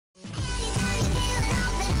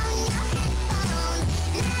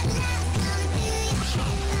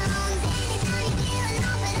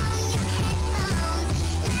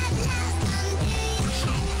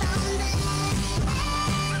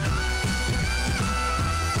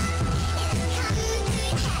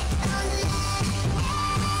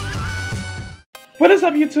What is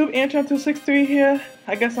up, YouTube? Antron263 here.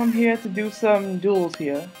 I guess I'm here to do some duels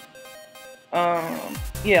here.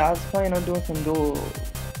 Yeah, I was planning on doing some duels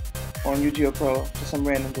on Yu-Gi-Oh! Pro, just some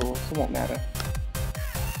random duels. It won't matter.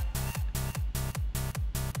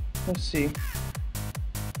 Let's see.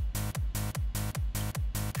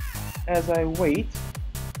 As I wait.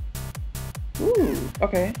 Ooh,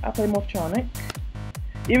 okay. I play Morphtronics.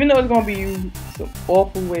 Even though it's gonna be some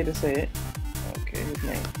awful way to say it. Okay, his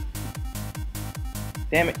name.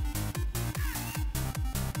 Damn it.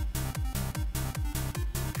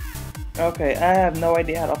 Okay, I have no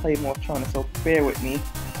idea how to play Morphtronics, so bear with me.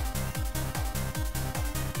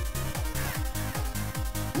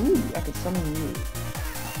 Ooh, I can summon you.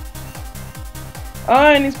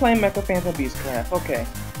 Oh, and he's playing Mecha Phantom Beastcraft. Okay.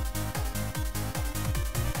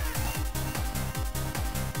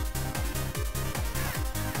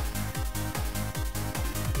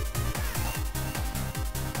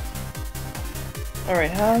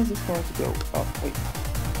 Alright, how is this going to go? Oh, wait.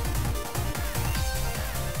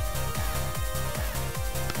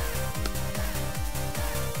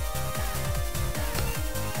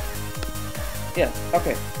 Yes,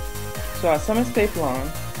 okay. So I summon Staplon,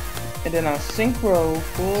 and then I'll synchro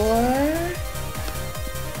for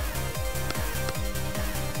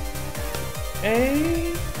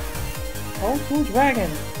a Powerful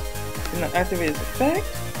Dragon. And I'll activate his effect.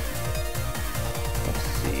 Let's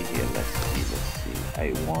see here, let's see.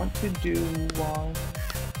 I want to do one.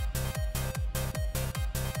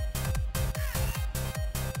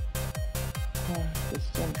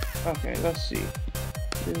 Okay, let's see.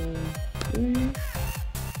 2, 3.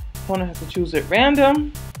 Opponent has to choose at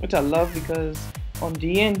random, which I love because on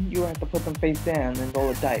DN you have to put them face down and roll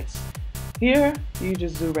a dice. Here, you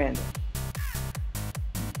just do random.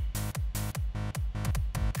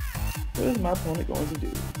 What is my opponent going to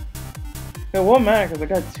do? It won't matter because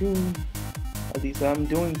I got 2 of these, so I'm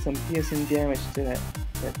doing some piercing damage to that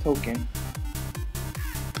token.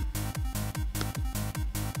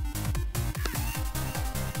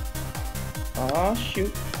 Oh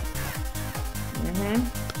shoot.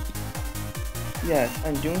 Yes,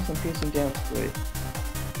 I'm doing some piercing damage to it.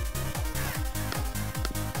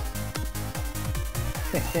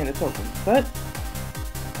 Can't stand the token, but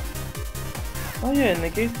oh yeah, it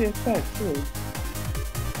negates the effect too.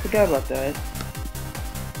 Forgot about that.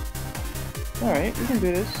 Alright, we can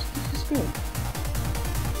do this. This is good.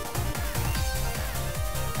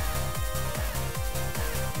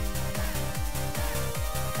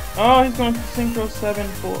 Oh, he's going to Synchro 7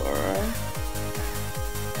 for...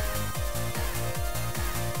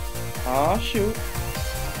 Oh shoot.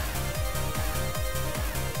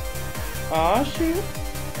 Oh shoot.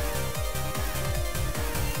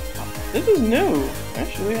 This is new.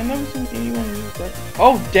 Actually, I've never seen anyone use that.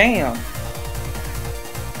 Oh damn!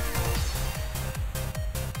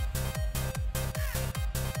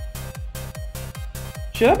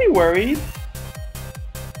 Should I be worried?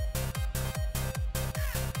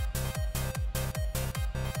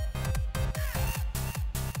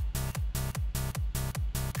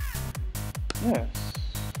 Yes.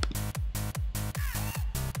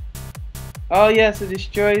 Oh yes, it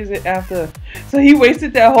destroys it after. So he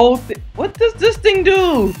wasted that whole thing. What does this thing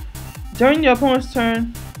do? During your opponent's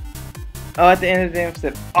turn. Oh, at the end of the damn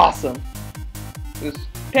step. Awesome. It's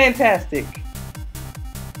fantastic.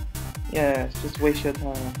 Yes, just waste your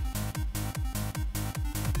time.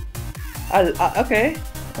 Okay.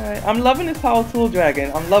 Alright, I'm loving this Powerful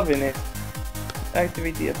Dragon. I'm loving it.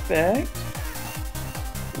 Activate the effect.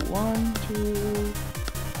 1, 2,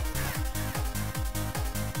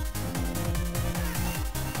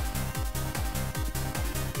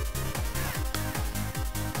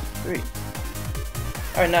 3.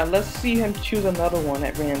 Alright, now let's see him choose another one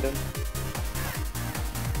at random.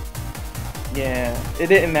 Yeah, it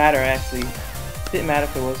didn't matter actually. It didn't matter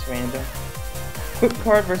if it was random. Quick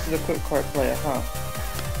card versus a quick card player, huh?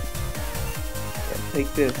 Let's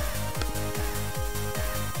take this.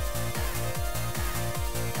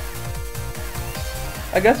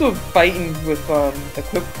 I guess we're fighting with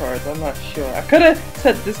equip cards, I'm not sure. I could have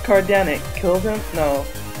set this card down and killed him. No.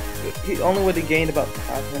 He only would have gained about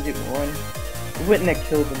 501. It wouldn't have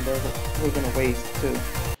killed him though, but we're gonna waste too.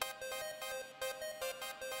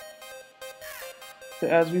 So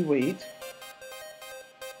as we wait.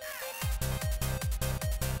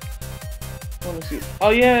 Let's see. Oh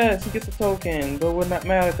yes, he gets a token, but it would not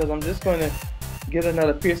matter because I'm just gonna get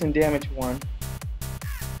another piercing damage one.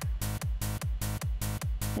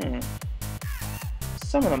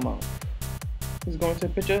 Summon a monk. He's going to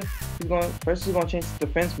pitch a. He's going to change to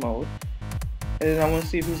defense mode, and then I want to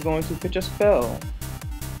see if he's going to pitch a spell.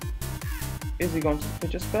 Is he going to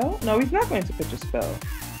pitch a spell? No, he's not going to pitch a spell.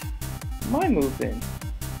 My move then.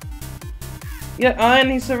 Yeah,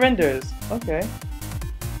 and he surrenders. Okay.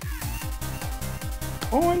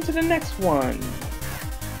 On to the next one.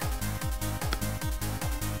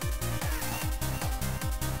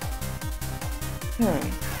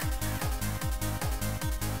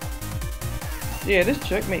 Yeah, this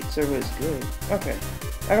checkmate server is good. Okay.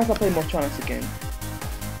 I guess I'll play Morphtronics again.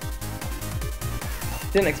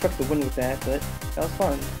 Didn't expect to win with that, but that was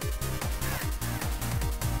fun.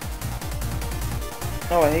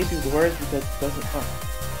 Oh, I hate these words because it doesn't.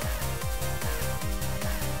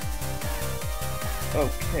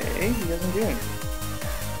 Okay, he doesn't do anything.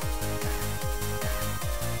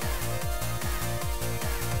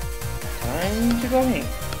 Time to go in.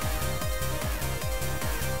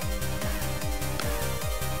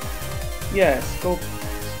 Yes, Sculpin.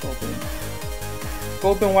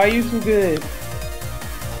 Sculpin, why are you too good?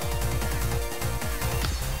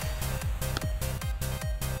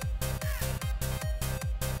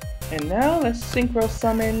 And now let's synchro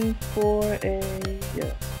summon for a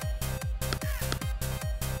yes.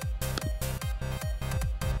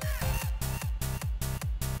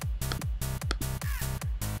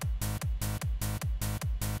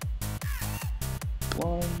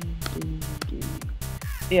 One, two, three.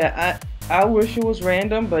 Yeah, I wish it was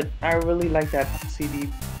random, but I really like that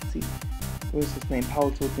what's his name?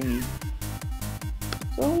 Power tool thingy.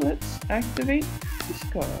 So let's activate this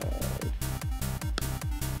card.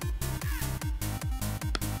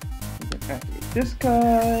 Activate this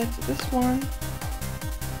card to this one.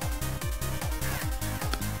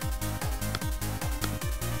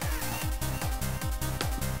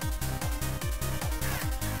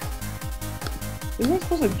 Isn't it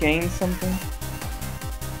supposed to gain something?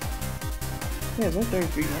 Yeah, it's like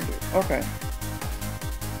 3,300. Okay.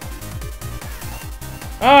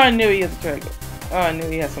 Oh, I knew he has a trigger. Oh, I knew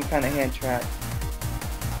he had some kind of hand trap.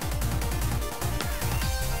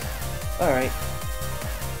 Alright.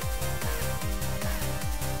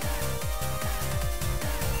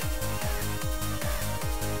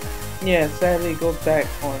 Yeah, sadly, it goes back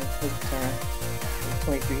on his turn.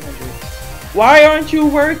 2,300. Why aren't you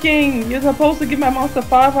working? You're supposed to give my monster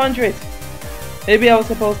 500. Maybe I was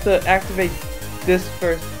supposed to activate this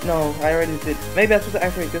first. No, I already did. Maybe I was supposed to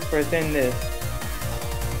activate this first, then this.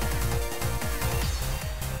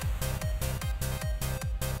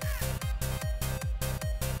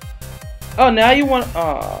 Oh, now you want.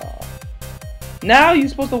 Now you're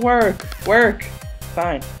supposed to work. Work.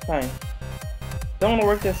 Fine, fine. Don't want to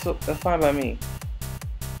work. That's fine by me.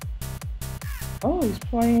 Oh, he's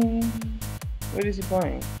playing. What is he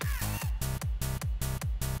playing?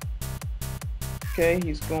 Okay,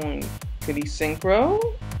 he's going. Could he synchro?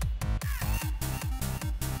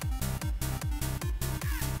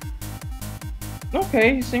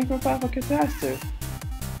 Okay, he synchro 5 for Catastrophe.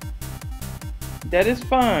 That is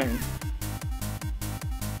fine.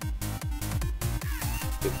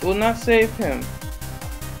 It will not save him.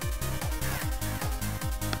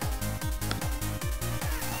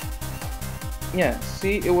 Yeah,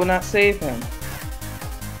 see, it will not save him.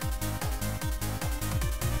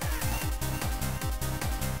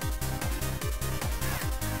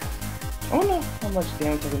 I don't know how much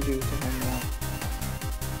damage I can do to him now.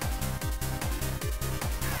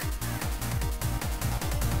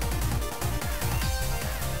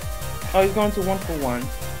 Oh, he's going to 1 for 1.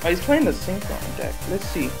 Oh, he's playing the Synchron deck. Let's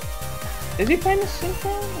see. Is he playing the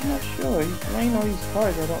Synchron? I'm not sure. He's playing all these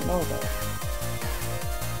cards I don't know about.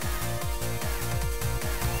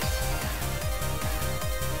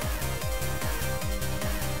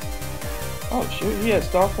 Oh shoot, he has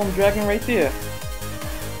Starform Dragon right there.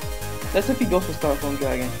 That's if he goes for Starform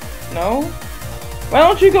Dragon. No? Why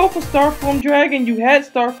don't you go for Starform Dragon? You had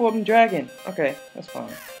Starform Dragon. Okay, that's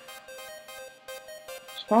fine.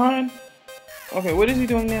 It's fine. Okay, what is he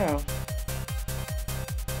doing now?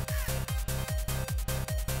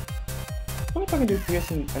 I wonder if I can do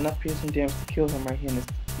enough piercing damage to kill him right here in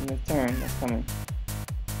this turn that's coming.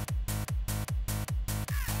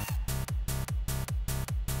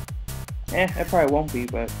 It probably won't be,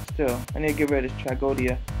 but still, I need to get rid of this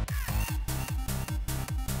Tragodia.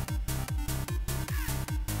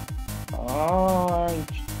 Oh,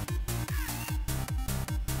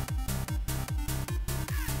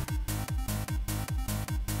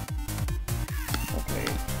 okay,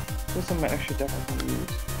 there's some extra deck I can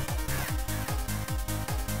use.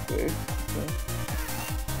 Okay, okay.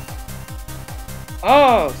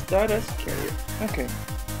 Oh, Stardust Carrier. Okay.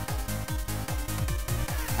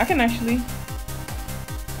 I can actually.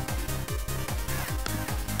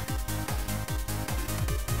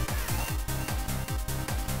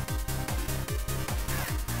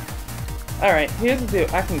 Alright, here's the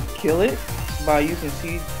deal. I can kill it by using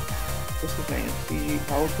what's his name? CG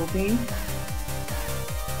Powerful Beam.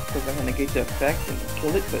 Because I can negate the effect and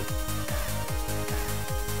kill it, but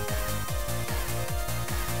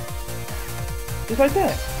just like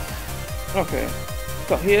that. Okay.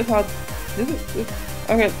 So here's how this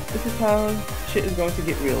is how shit is going to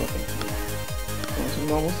get real, I think. Going to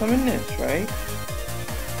normal summon this, right?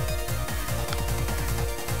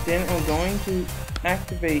 Then I'm going to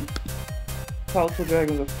activate Powerful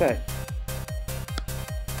Dragon's effect.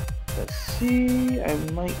 Let's see, I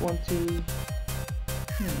might want to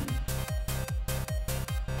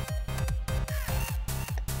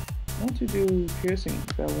I want to do piercing,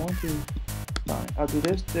 but I want to fine. I'll do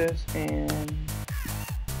this, and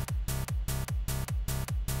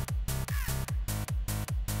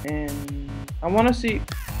I want to see.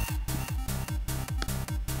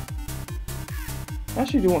 I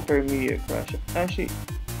actually do want Fairy Meteor Crush. Actually,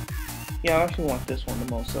 yeah, I actually want this one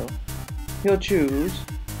the most. So he'll choose,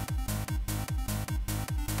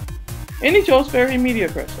 and he chose Fairy Meteor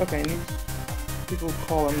Crush. Okay, and these people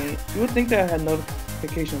calling me. You would think that I had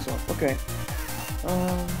notifications on. Okay.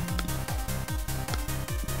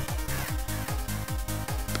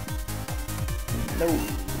 No,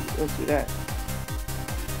 let's do that.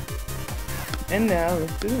 And now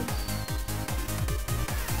let's do this.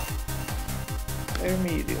 Fairy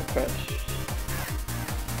Meteor Crush.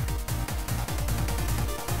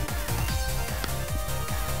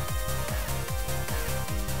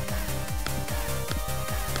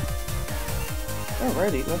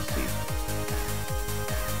 Alrighty, let's see.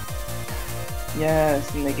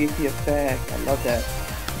 Yes, and they gave the effect. I love that.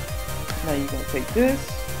 Now you're gonna take this.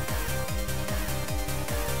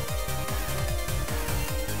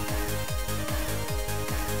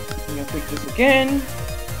 I'm gonna take this again.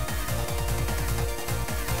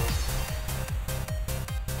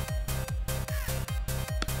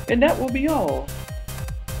 And that will be all.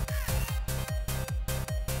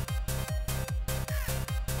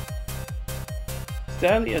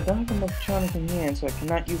 Sadly, I don't have a Morphtronic in hand, so I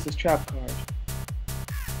cannot use this trap card.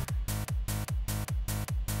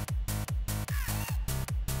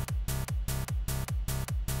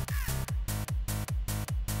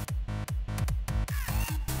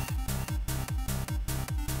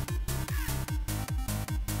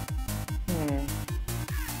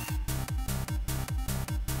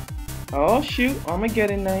 Oh shoot,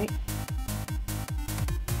 Armageddon Knight.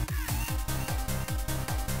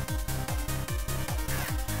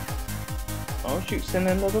 Oh shoot, send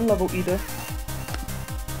another level eater.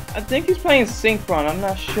 I think he's playing Synchron, I'm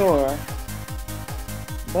not sure.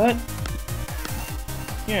 But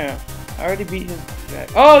yeah, I already beat his guy.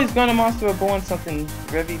 Oh, he's gonna Monster Reborn something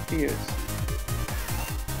very fierce.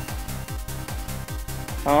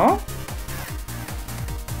 Huh?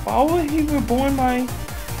 Why would he reborn my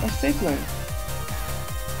stapling?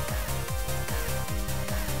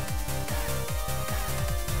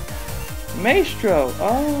 Maestro!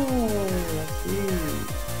 Oh, I see.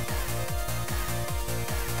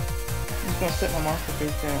 I'm just gonna set my monster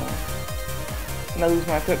face down. And I lose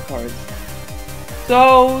my equip cards.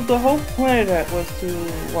 So, the whole point of that was to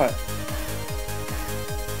what?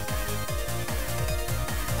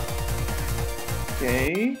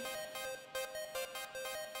 Okay.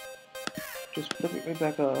 Just flip it right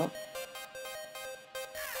back up.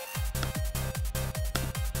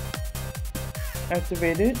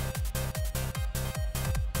 Activate it.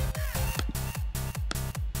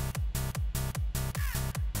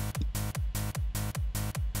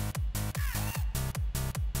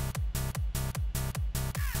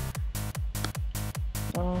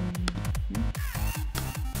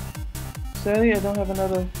 Sadly, I don't have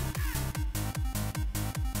another.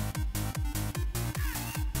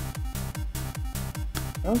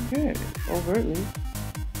 Okay, overtly.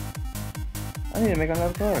 I need to make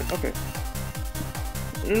another card. Okay.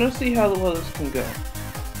 Let's see how well this can go.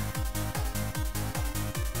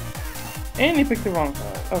 And he picked the wrong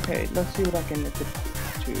card. Okay, let's see what I can pick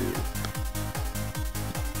to.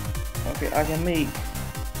 Okay, I can make.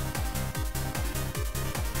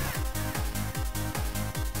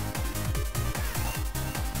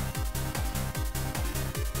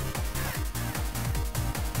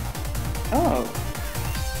 Oh.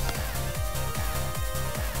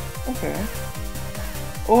 Okay.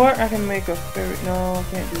 Or I can make a fairy. No, I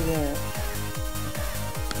can't do that.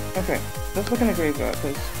 Okay, let's look in the graveyard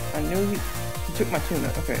because I knew he took my tuna.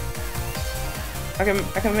 Okay. I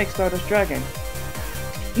can make Stardust Dragon.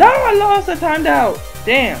 No, I lost. I timed out.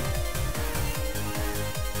 Damn. I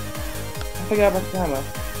forgot about the timer.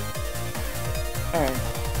 Alright.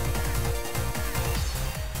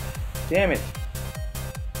 Damn it.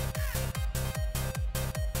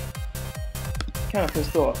 Kind of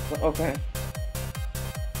pissed off, but okay.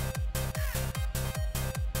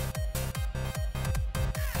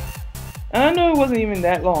 And I know it wasn't even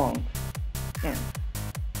that long.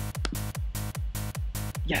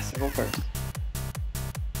 Yes, I go first.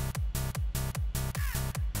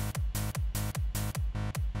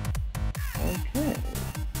 Okay.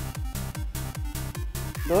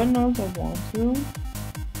 Lord knows I want to,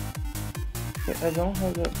 but I don't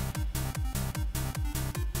have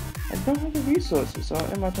the resources. So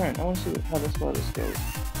in my turn, I want to see how this goes.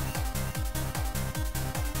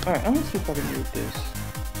 All right, I'm gonna see if I can move this.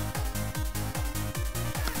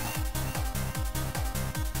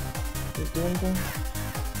 Does it do anything?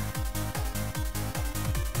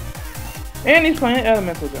 And he's playing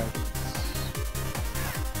elemental dragons.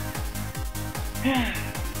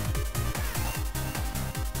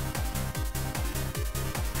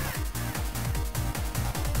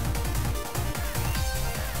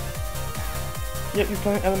 Yep, you're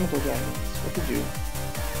playing elemental dragons. What to do?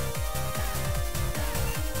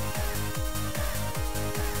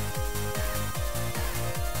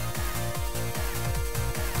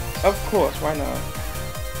 Of course, why not?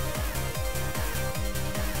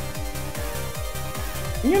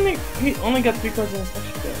 He only got 3 cards in his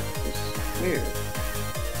extra deck. It's weird.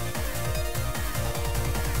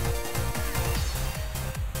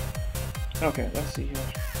 Okay, let's see here.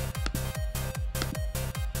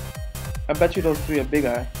 I bet you those 3 are Big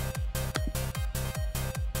Eye.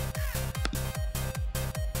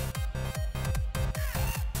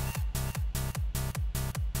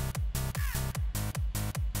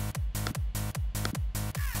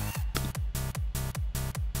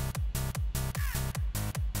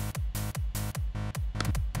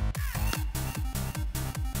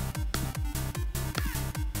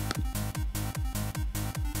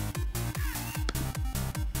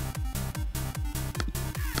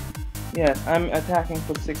 Yes, I'm attacking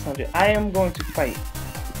for 600. I am going to fight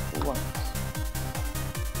for once.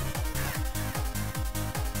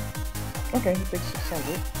 Okay, he takes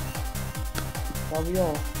 600. That'll be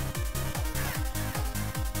all.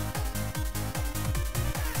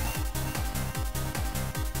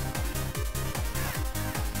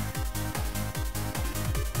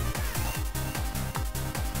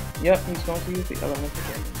 Yep, he's going to use the elemental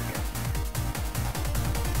dragon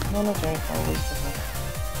again. No, James, I'll wait for him.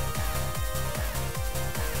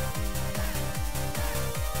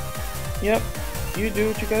 Yep, you do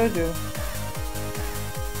what you gotta do.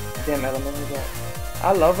 Damn elemental dragon.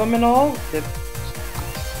 I love them and all. They're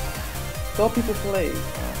so people play.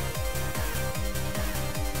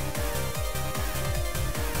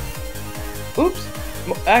 Oops!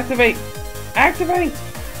 Activate! Activate!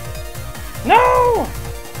 No!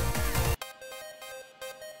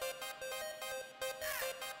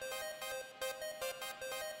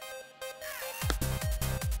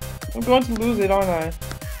 I'm going to lose it, aren't I?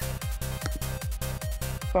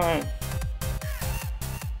 Fine.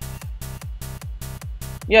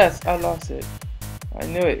 Yes, I lost it. I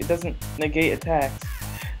knew it. It doesn't negate attacks.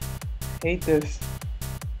 Hate this.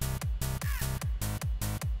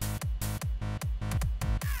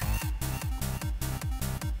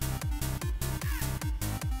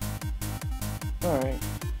 Alright.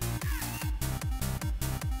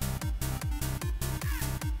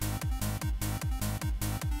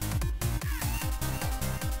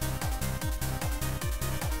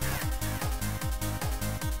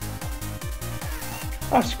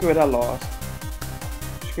 Oh, screw it, I lost.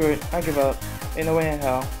 Screw it, I give up. Ain't no way in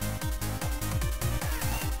hell.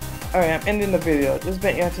 Alright, I'm ending the video. This has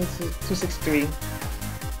been Answer263.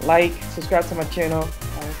 Like, subscribe to my channel.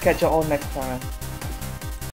 I'll catch you all next time.